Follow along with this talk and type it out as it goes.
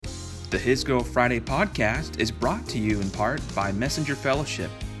The His Girl Friday podcast is brought to you in part by Messenger Fellowship,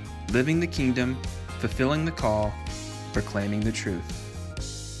 living the kingdom, fulfilling the call, proclaiming the truth.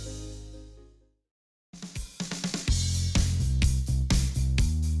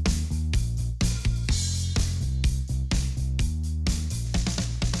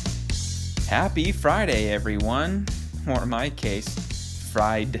 Happy Friday, everyone, or in my case,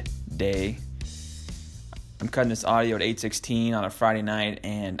 Friday. I'm cutting this audio at 8:16 on a Friday night,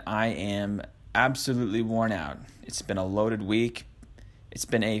 and I am absolutely worn out. It's been a loaded week. It's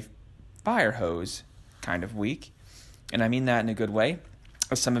been a fire hose kind of week, and I mean that in a good way.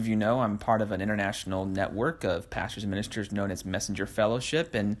 As some of you know, I'm part of an international network of pastors and ministers known as Messenger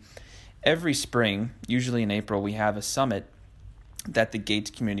Fellowship, and every spring, usually in April, we have a summit that the Gates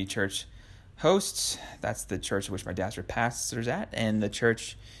Community Church hosts. That's the church at which my dad's pastors at, and the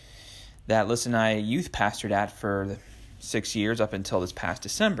church that Liz and I youth pastored at for 6 years up until this past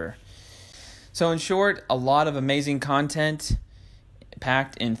December. So in short, a lot of amazing content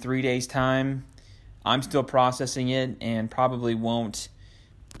packed in 3 days' time. I'm still processing it and probably won't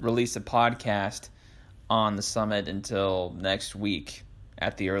release a podcast on the summit until next week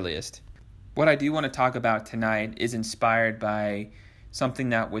at the earliest. What I do want to talk about tonight is inspired by something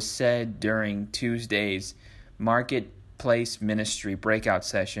that was said during Tuesday's Marketplace Ministry breakout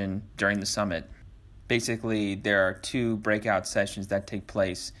session during the summit. Basically, there are two breakout sessions that take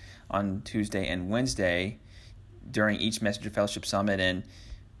place on Tuesday and Wednesday during each Messenger Fellowship Summit, and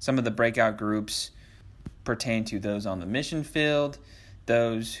some of the breakout groups pertain to those on the mission field,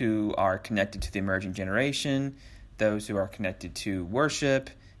 those who are connected to the emerging generation, those who are connected to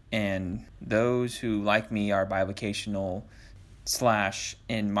worship, and those who, like me, are bivocational /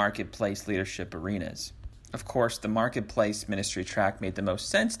 in marketplace leadership arenas. Of course, the marketplace ministry track made the most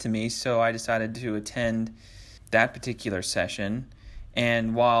sense to me, so I decided to attend that particular session.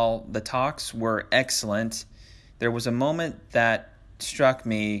 And while the talks were excellent, there was a moment that struck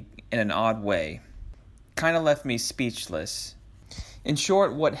me in an odd way. Kind of left me speechless. In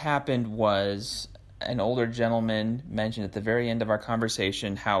short, what happened was an older gentleman mentioned at the very end of our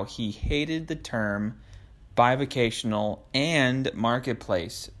conversation how he hated the term bivocational and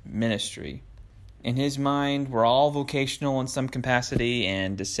marketplace ministry. In his mind, we're all vocational in some capacity,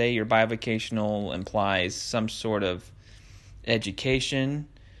 and to say you're bivocational implies some sort of education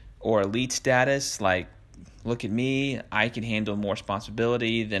or elite status, like, look at me, I can handle more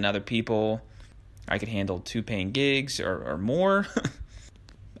responsibility than other people. I could handle 2 paying gigs or more.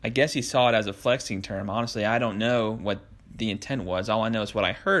 I guess he saw it as a flexing term. Honestly, I don't know what the intent was. All I know is what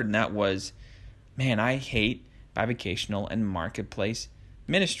I heard, and that was, man, I hate bivocational and marketplace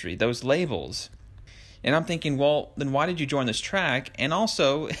ministry, those labels. And I'm thinking, well, then why did you join this track? And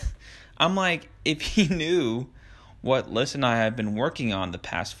also, I'm like, if he knew what Liz and I have been working on the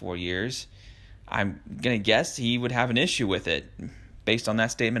past 4 years, I'm going to guess he would have an issue with it based on that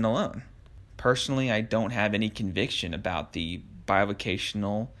statement alone. Personally, I don't have any conviction about the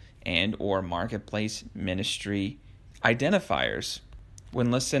bivocational and or marketplace ministry identifiers. When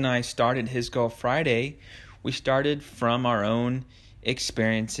Liz and I started His Girl Friday, we started from our own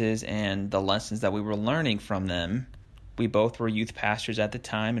experiences and the lessons that we were learning from them. We both were youth pastors at the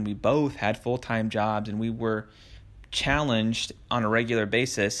time, and we both had full-time jobs, and we were challenged on a regular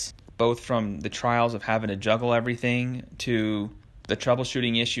basis, both from the trials of having to juggle everything to the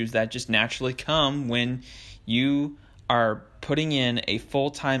troubleshooting issues that just naturally come when you are putting in a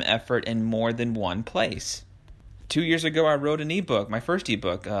full-time effort in more than one place. 2 years ago, I wrote an ebook, my first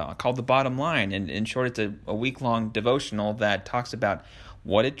ebook, called The Bottom Line. And in short, it's a week-long devotional that talks about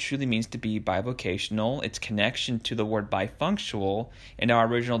what it truly means to be bivocational, its connection to the word bifunctional in our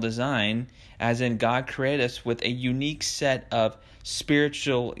original design, as in God created us with a unique set of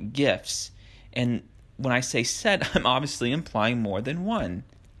spiritual gifts. And when I say set, I'm obviously implying more than one.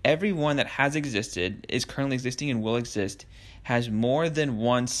 Everyone that has existed, is currently existing, and will exist, has more than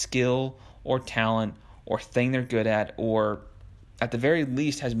one skill or talent or thing they're good at, or at the very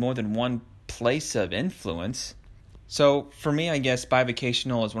least has more than one place of influence. So for me, I guess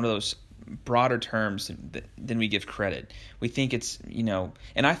bivocational is one of those broader terms than we give credit. We think it's,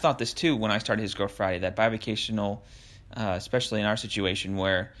 and I thought this too when I started His Girl Friday, that bivocational, especially in our situation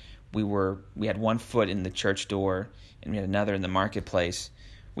where we had one foot in the church door and we had another in the marketplace,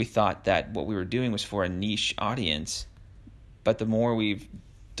 we thought that what we were doing was for a niche audience. But the more we've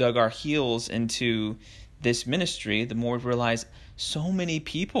dug our heels into this ministry, the more we realize so many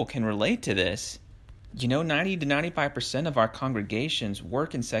people can relate to this. 90 to 95% of our congregations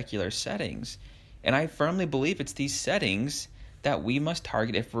work in secular settings. And I firmly believe it's these settings that we must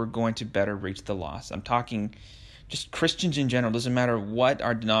target if we're going to better reach the lost. I'm talking just Christians in general, doesn't matter what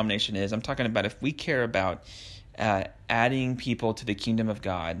our denomination is. I'm talking about if we care about adding people to the kingdom of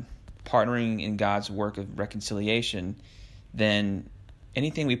God, partnering in God's work of reconciliation, then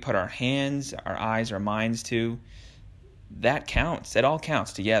anything we put our hands, our eyes, our minds to, that counts. It all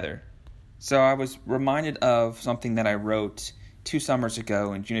counts together. So I was reminded of something that I wrote 2 summers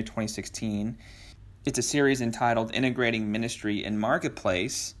ago in June of 2016. It's a series entitled Integrating Ministry and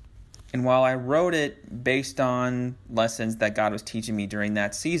Marketplace. And while I wrote it based on lessons that God was teaching me during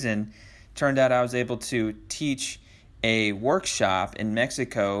that season, turned out I was able to teach a workshop in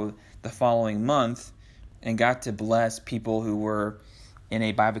Mexico the following month and got to bless people who were in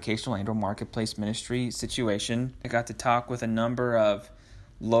a bivocational and or marketplace ministry situation. I got to talk with a number of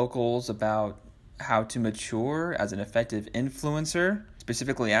locals about how to mature as an effective influencer,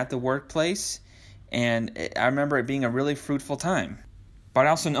 specifically at the workplace. And I remember it being a really fruitful time. But I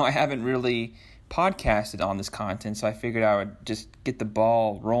also know I haven't really podcasted on this content, so I figured I would just get the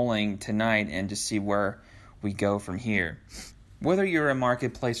ball rolling tonight and just see where we go from here. Whether you're a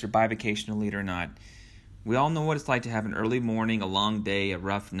marketplace or bivocational leader or not, we all know what it's like to have an early morning, a long day, a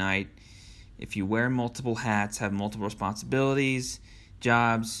rough night. If you wear multiple hats, have multiple responsibilities,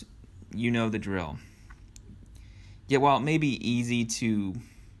 jobs, you know the drill. Yet while it may be easy to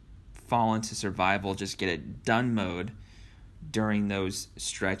fall into survival, just get it done mode during those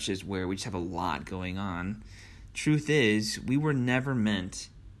stretches where we just have a lot going on, truth is, we were never meant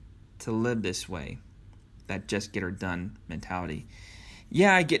to live this way, that just get her done mentality.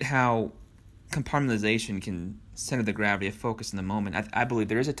 Yeah, I get how compartmentalization can center the gravity of focus in the moment. I believe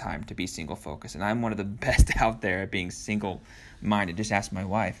there is a time to be single focused, and I'm one of the best out there at being single-minded. Just ask my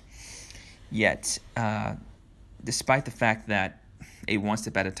wife. Yet, despite the fact that a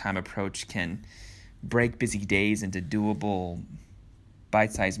one-step-at-a-time approach can break busy days into doable,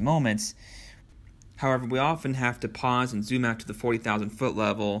 bite-sized moments, however, we often have to pause and zoom out to the 40,000-foot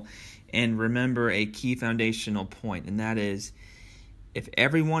level and remember a key foundational point, and that is, if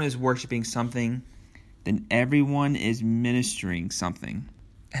everyone is worshiping something, then everyone is ministering something.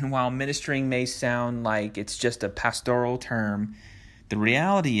 And while ministering may sound like it's just a pastoral term, the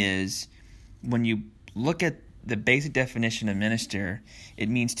reality is, when you look at the basic definition of minister, it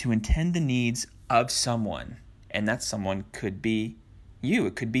means to intend the needs of someone. And that someone could be you,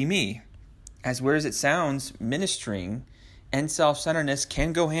 it could be me. As weird as it sounds, ministering and self-centeredness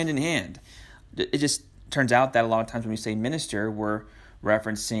can go hand in hand. It just turns out that a lot of times when we say minister, we're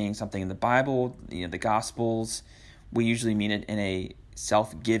referencing something in the Bible, the Gospels. We usually mean it in a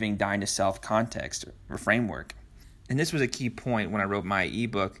self-giving, dying to self context or framework. And this was a key point when I wrote my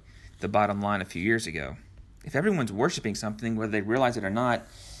ebook, The Bottom Line, a few years ago. If everyone's worshiping something, whether they realize it or not,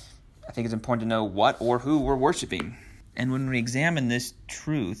 I think it's important to know what or who we're worshiping. And when we examine this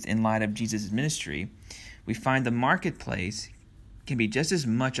truth in light of Jesus' ministry, we find the marketplace can be just as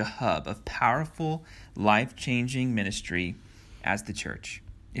much a hub of powerful, life-changing ministry as the church.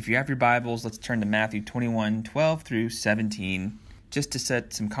 If you have your Bibles, let's turn to Matthew 21:12 through 17. Just to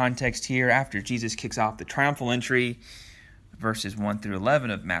set some context here, after Jesus kicks off the triumphal entry, verses 1 through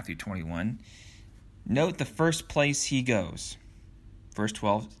 11 of Matthew 21, note the first place he goes. Verse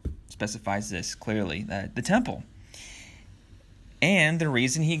 12 specifies this clearly, that the temple. And the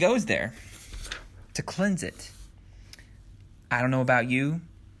reason he goes there, to cleanse it. I don't know about you,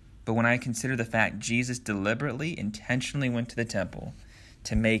 but when I consider the fact Jesus deliberately, intentionally went to the temple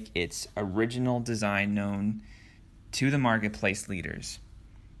to make its original design known to the marketplace leaders,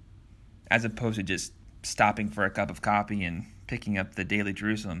 as opposed to just stopping for a cup of coffee and picking up the Daily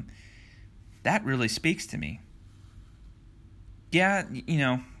Jerusalem, that really speaks to me. Yeah,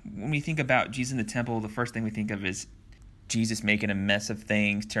 when we think about Jesus in the temple, the first thing we think of is Jesus making a mess of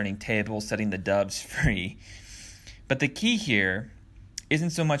things, turning tables, setting the doves free. But the key here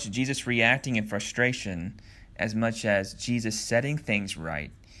isn't so much Jesus reacting in frustration as much as Jesus setting things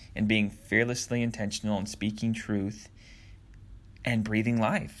right and being fearlessly intentional and speaking truth and breathing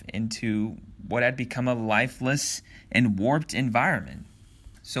life into what had become a lifeless and warped environment.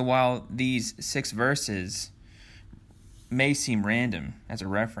 So while these 6 verses may seem random as a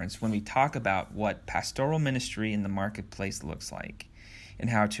reference, when we talk about what pastoral ministry in the marketplace looks like and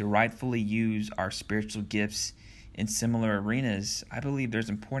how to rightfully use our spiritual gifts in similar arenas, I believe there's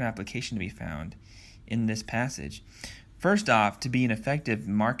important application to be found in this passage. First off, to be an effective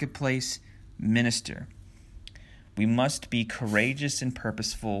marketplace minister, we must be courageous and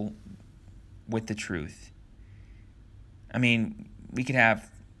purposeful with the truth. I mean, we could have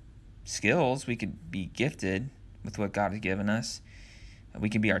skills, we could be gifted with what God has given us, we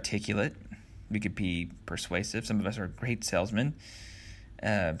could be articulate, we could be persuasive. Some of us are great salesmen.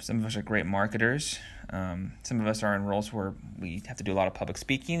 Some of us are great marketers. Some of us are in roles where we have to do a lot of public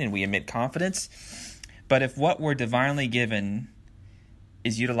speaking and we emit confidence. But if what we're divinely given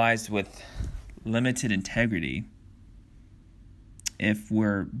is utilized with limited integrity, if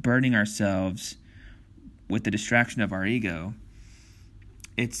we're burdening ourselves with the distraction of our ego,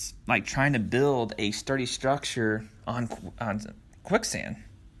 it's like trying to build a sturdy structure on quicksand.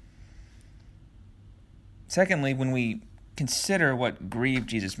 Secondly, when we consider what grieved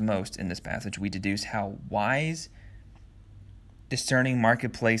Jesus most in this passage, we deduce how wise, discerning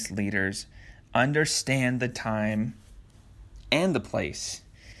marketplace leaders understand the time and the place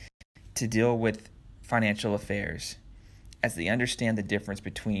to deal with financial affairs, as they understand the difference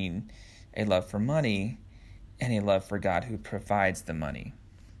between a love for money and a love for God who provides the money.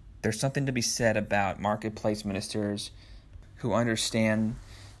 There's something to be said about marketplace ministers who understand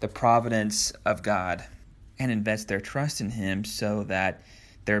the providence of God and invest their trust in Him so that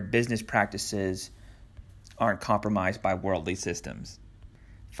their business practices aren't compromised by worldly systems.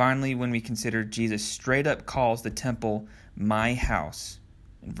 Finally, when we consider Jesus straight up calls the temple my house,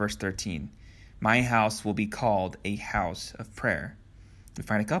 in verse 13, my house will be called a house of prayer, we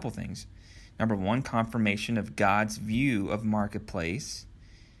find a couple things. Number one, confirmation of God's view of marketplace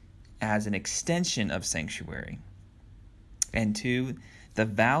as an extension of sanctuary. And two, the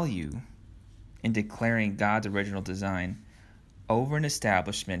value in declaring God's original design over an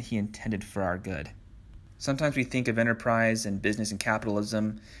establishment He intended for our good. Sometimes we think of enterprise and business and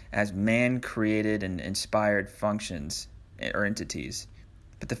capitalism as man-created and inspired functions or entities.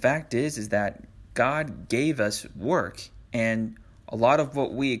 But the fact is that God gave us work, and a lot of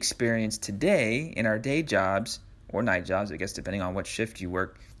what we experience today in our day jobs or night jobs, I guess depending on what shift you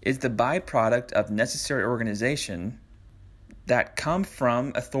work, is the byproduct of necessary organization that come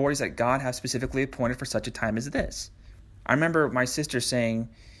from authorities that God has specifically appointed for such a time as this. I remember my sister saying,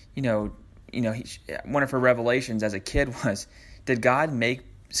 one of her revelations as a kid was, did God make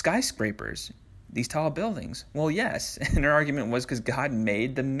skyscrapers, these tall buildings? Well, yes. And her argument was because God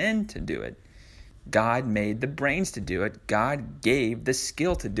made the men to do it. God made the brains to do it. God gave the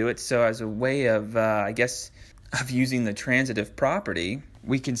skill to do it. So as a way of, of using the transitive property,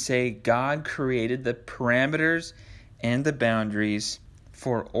 we can say God created the parameters and the boundaries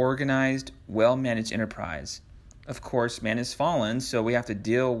for organized, well-managed enterprise. Of course, man is fallen, so we have to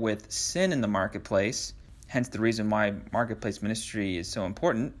deal with sin in the marketplace, hence the reason why marketplace ministry is so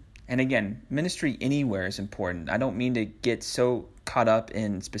important. And again, ministry anywhere is important. I don't mean to get so caught up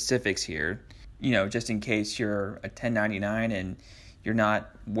in specifics here, just in case you're a 1099 and you're not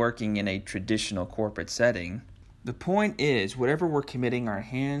working in a traditional corporate setting. The point is, whatever we're committing our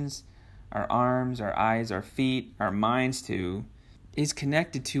hands, our arms, our eyes, our feet, our minds to, is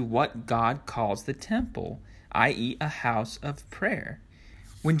connected to what God calls the temple, i.e. a house of prayer.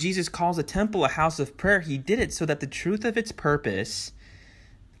 When Jesus calls a temple a house of prayer, He did it so that the truth of its purpose,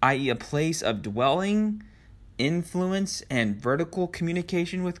 i.e. a place of dwelling, influence, and vertical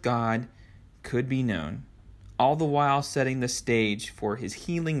communication with God, could be known, all the while setting the stage for His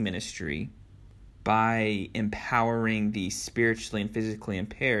healing ministry by empowering the spiritually and physically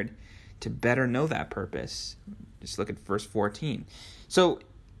impaired to better know that purpose. Just look at verse 14. So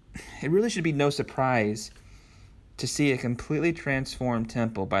it really should be no surprise to see a completely transformed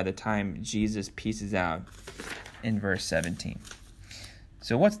temple by the time Jesus pieces out in verse 17.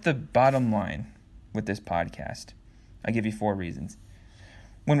 So what's the bottom line with this podcast? I'll give you 4 reasons.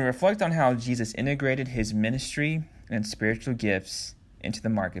 When we reflect on how Jesus integrated His ministry and spiritual gifts into the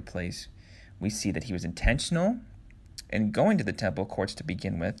marketplace, we see that He was intentional in going to the temple courts to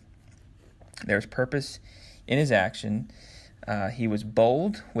begin with. There was purpose in His action. He was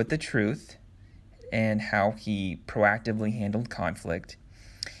bold with the truth and how He proactively handled conflict.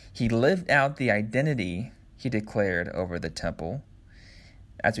 He lived out the identity He declared over the temple,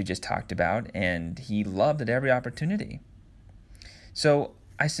 as we just talked about, and He loved at every opportunity. So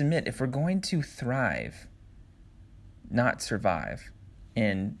I submit, if we're going to thrive, not survive,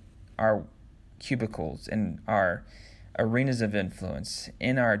 in our cubicles, in our arenas of influence,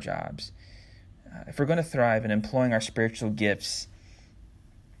 in our jobs, if we're going to thrive in employing our spiritual gifts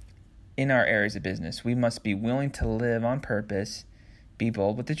in our areas of business, we must be willing to live on purpose, be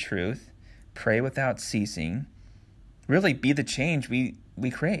bold with the truth, pray without ceasing, really be the change we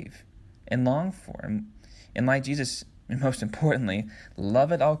crave and long for. And like Jesus, and most importantly,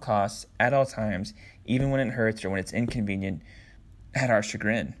 love at all costs, at all times, even when it hurts or when it's inconvenient, at our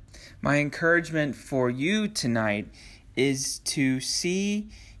chagrin. My encouragement for you tonight is to see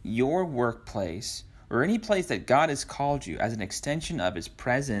your workplace or any place that God has called you as an extension of His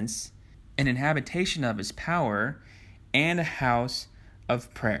presence, an inhabitation of His power, and a house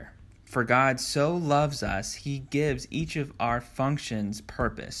of prayer. For God so loves us, he gives each of our functions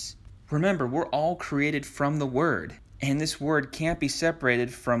purpose. Remember, we're all created from the Word, and this Word can't be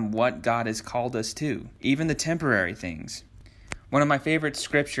separated from what God has called us to, even the temporary things. One of my favorite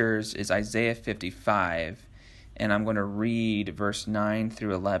scriptures is Isaiah 55, and I'm going to read verse 9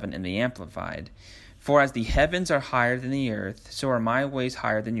 through 11 in the Amplified. For as the heavens are higher than the earth, so are my ways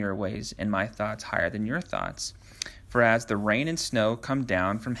higher than your ways, and my thoughts higher than your thoughts. For as the rain and snow come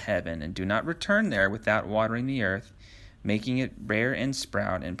down from heaven and do not return there without watering the earth, making it bear and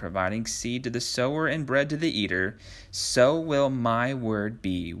sprout, and providing seed to the sower and bread to the eater, so will my word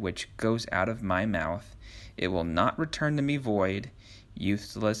be which goes out of my mouth. It will not return to me void,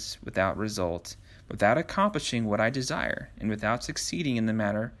 useless, without result, without accomplishing what I desire, and without succeeding in the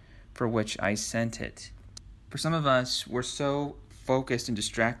matter for which I sent it. For some of us, we're so focused and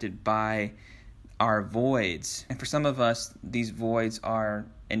distracted by our voids. And for some of us, these voids are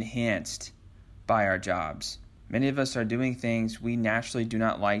enhanced by our jobs. Many of us are doing things we naturally do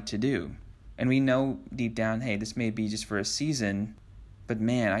not like to do. And we know deep down, hey, this may be just for a season, but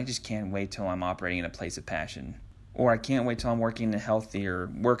man, I just can't wait till I'm operating in a place of passion. Or I can't wait till I'm working in a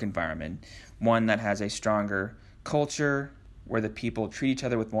healthier work environment, one that has a stronger culture, where the people treat each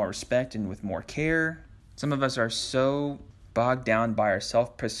other with more respect and with more care. Some of us are so bogged down by our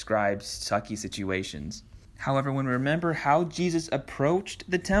self-prescribed sucky situations. However, when we remember how Jesus approached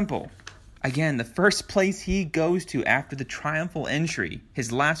the temple, again, the first place he goes to after the triumphal entry,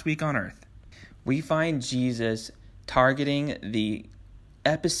 his last week on earth, we find Jesus targeting the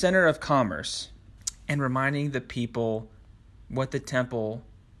epicenter of commerce and reminding the people what the temple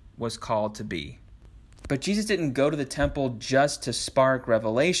was called to be. But Jesus didn't go to the temple just to spark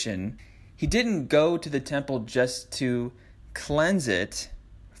revelation. He didn't go to the temple just to cleanse it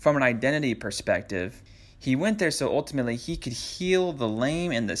from an identity perspective. He went there so ultimately he could heal the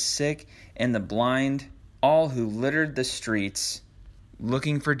lame and the sick and the blind, all who littered the streets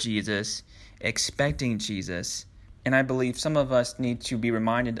looking for Jesus, expecting Jesus. And I believe some of us need to be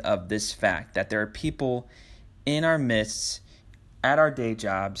reminded of this fact, that there are people in our midst, at our day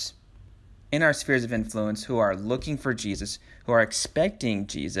jobs, in our spheres of influence, who are looking for Jesus, who are expecting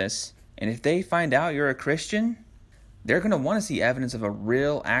Jesus. And if they find out you're a Christian, they're going to want to see evidence of a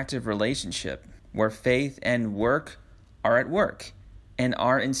real active relationship where faith and work are at work and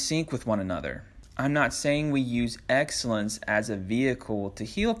are in sync with one another. I'm not saying we use excellence as a vehicle to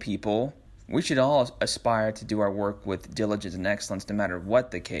heal people. We should all aspire to do our work with diligence and excellence no matter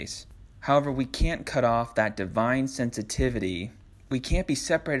what the case. However, we can't cut off that divine sensitivity. We can't be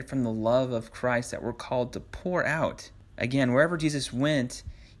separated from the love of Christ that we're called to pour out. Again, wherever Jesus went,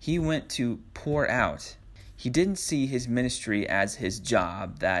 he went to pour out. He didn't see his ministry as his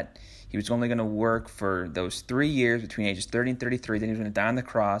job, that he was only going to work for those 3 years between ages 30 and 33, then he was going to die on the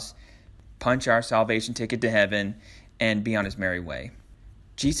cross, punch our salvation ticket to heaven, and be on his merry way.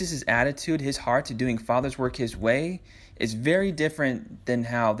 Jesus' attitude, his heart to doing Father's work his way, is very different than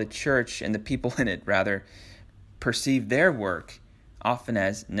how the church and the people in it, rather, perceive their work, often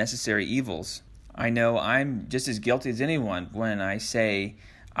as necessary evils. I know I'm just as guilty as anyone when I say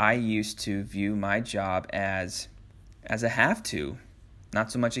I used to view my job as a have to,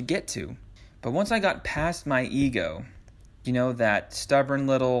 not so much a get to. But once I got past my ego, that stubborn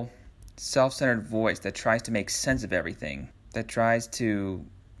little self-centered voice that tries to make sense of everything, that tries to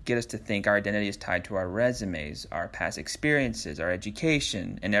get us to think our identity is tied to our resumes, our past experiences, our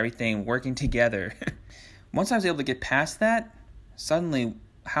education, and everything working together. Once I was able to get past that, suddenly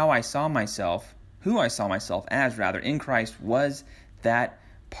who I saw myself as in Christ was that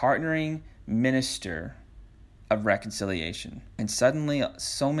partnering minister of reconciliation. And suddenly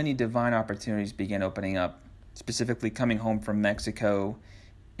so many divine opportunities began opening up, specifically coming home from Mexico,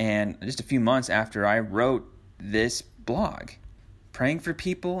 and just a few months after I wrote this blog, praying for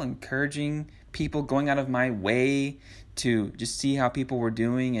people, encouraging people, going out of my way to just see how people were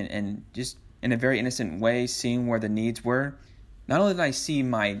doing, and just in a very innocent way seeing where the needs were. Not only did I see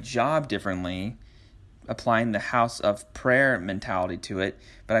my job differently, applying the house of prayer mentality to it,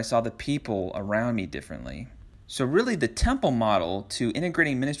 but I saw the people around me differently. So really the temple model to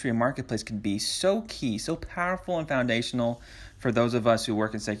integrating ministry and marketplace can be so key, so powerful and foundational for those of us who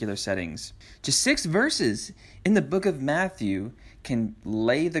work in secular settings. Just 6 verses in the book of Matthew can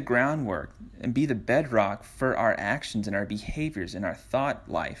lay the groundwork and be the bedrock for our actions and our behaviors and our thought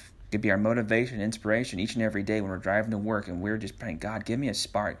life. It could be our motivation, inspiration each and every day when we're driving to work and we're just praying, God, give me a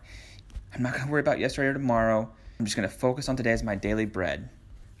spark. I'm not going to worry about yesterday or tomorrow. I'm just going to focus on today as my daily bread.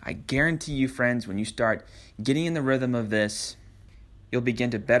 I guarantee you, friends, when you start getting in the rhythm of this, you'll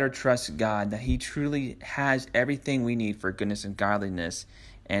begin to better trust God, that He truly has everything we need for goodness and godliness,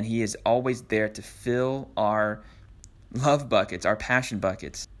 and He is always there to fill our love buckets, our passion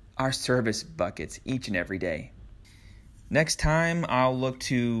buckets, our service buckets each and every day. Next time, I'll look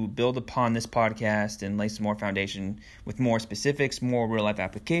to build upon this podcast and lay some more foundation with more specifics, more real-life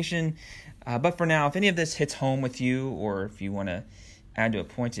application. But for now, if any of this hits home with you, or if you want to add to a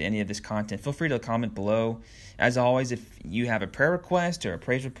point to any of this content, feel free to comment below. As always, if you have a prayer request or a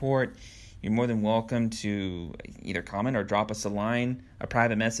praise report, you're more than welcome to either comment or drop us a line, a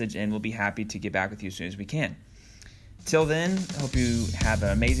private message, and we'll be happy to get back with you as soon as we can. Till then, I hope you have an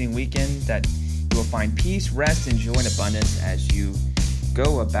amazing weekend, that you will find peace, rest, and joy in abundance as you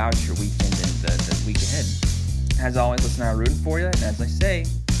go about your weekend and the week ahead. As always, listen, I'm rooting for you, and as I say,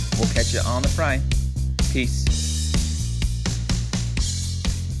 we'll catch you on the fry. Peace.